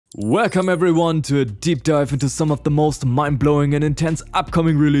Welcome everyone to a deep dive into some of the most mind-blowing and intense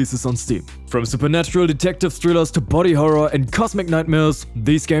upcoming releases on Steam. From supernatural detective thrillers to body horror and cosmic nightmares,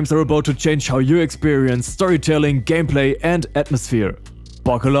 these games are about to change how you experience storytelling, gameplay and atmosphere.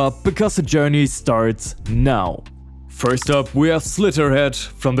 Buckle up because the journey starts now. First up, we have Slitterhead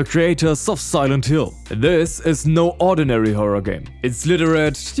from the creators of Silent Hill. This is no ordinary horror game. In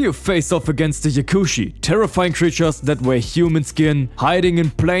Slitterhead, you face off against the Yakushi, terrifying creatures that wear human skin, hiding in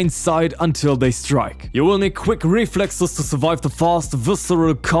plain sight until they strike. You will need quick reflexes to survive the fast,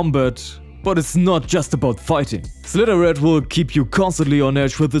 visceral combat. But it's not just about fighting. Slitterhead will keep you constantly on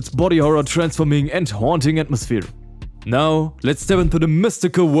edge with its body horror transforming and haunting atmosphere. Now, let's step into the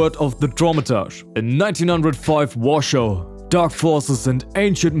mystical world of the Thaumaturge. In 1905 war show, dark forces and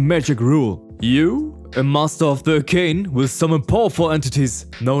ancient magic rule. You, a master of the arcane, will summon powerful entities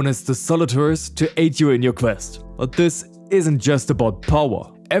known as the Solitaires to aid you in your quest. But this isn't just about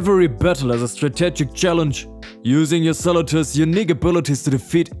power. Every battle has a strategic challenge, using your Solitaire's unique abilities to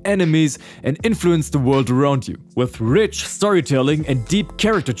defeat enemies and influence the world around you. With rich storytelling and deep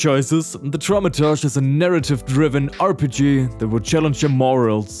character choices, the Thaumaturge is a narrative-driven RPG that will challenge your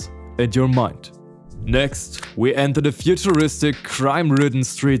morals and your mind. Next, we enter the futuristic, crime-ridden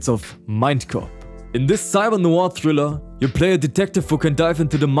streets of Mindcop. In this cyber-noir thriller, you play a detective who can dive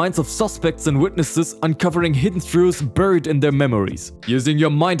into the minds of suspects and witnesses, uncovering hidden truths buried in their memories. Using your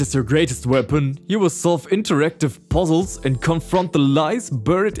mind as your greatest weapon, you will solve interactive puzzles and confront the lies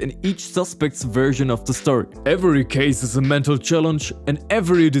buried in each suspect's version of the story. Every case is a mental challenge, and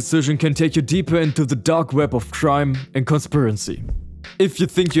every decision can take you deeper into the dark web of crime and conspiracy. If you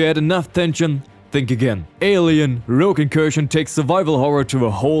think you had enough tension, think again. Alien Rogue Incursion takes survival horror to a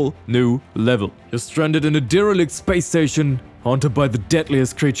whole new level. You're stranded in a derelict space station, haunted by the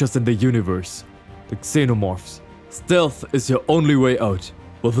deadliest creatures in the universe, the xenomorphs. Stealth is your only way out.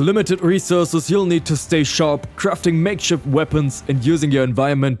 With limited resources, you'll need to stay sharp, crafting makeshift weapons and using your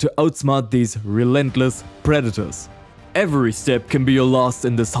environment to outsmart these relentless predators. Every step can be your last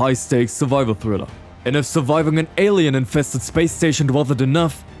in this high-stakes survival thriller. And if surviving an alien-infested space station wasn't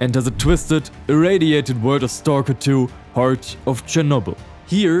enough, enters a twisted, irradiated world of S.T.A.L.K.E.R 2, Heart of Chornobyl.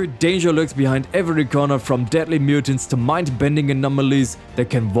 Here, danger lurks behind every corner, from deadly mutants to mind-bending anomalies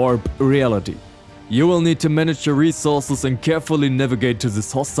that can warp reality. You will need to manage your resources and carefully navigate to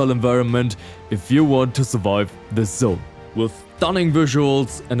this hostile environment if you want to survive this zone. With stunning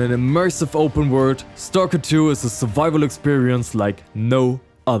visuals and an immersive open world, S.T.A.L.K.E.R 2 is a survival experience like no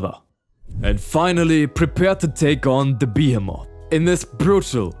other. And finally, prepare to take on the BEHEMOTH. In this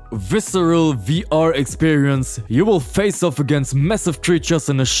brutal, visceral VR experience, you will face off against massive creatures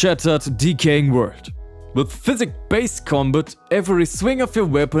in a shattered, decaying world. With physics-based combat, every swing of your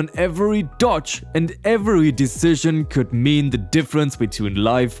weapon, every dodge, and every decision could mean the difference between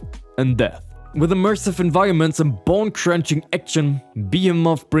life and death. With immersive environments and bone-crunching action,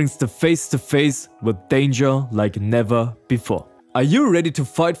 BEHEMOTH brings the face-to-face with danger like never before. Are you ready to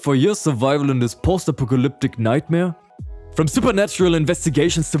fight for your survival in this post-apocalyptic nightmare? From supernatural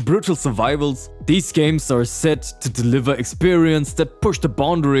investigations to brutal survivals, these games are set to deliver experience that push the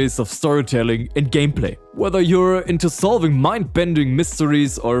boundaries of storytelling and gameplay. Whether you're into solving mind-bending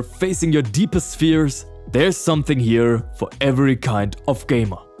mysteries or facing your deepest fears, there's something here for every kind of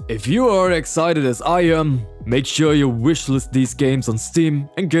gamer. If you are excited as I am, make sure you wishlist these games on Steam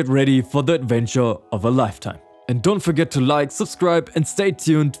and get ready for the adventure of a lifetime. And don't forget to like, subscribe and stay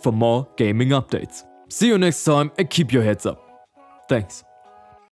tuned for more gaming updates. See you next time and keep your heads up. Thanks.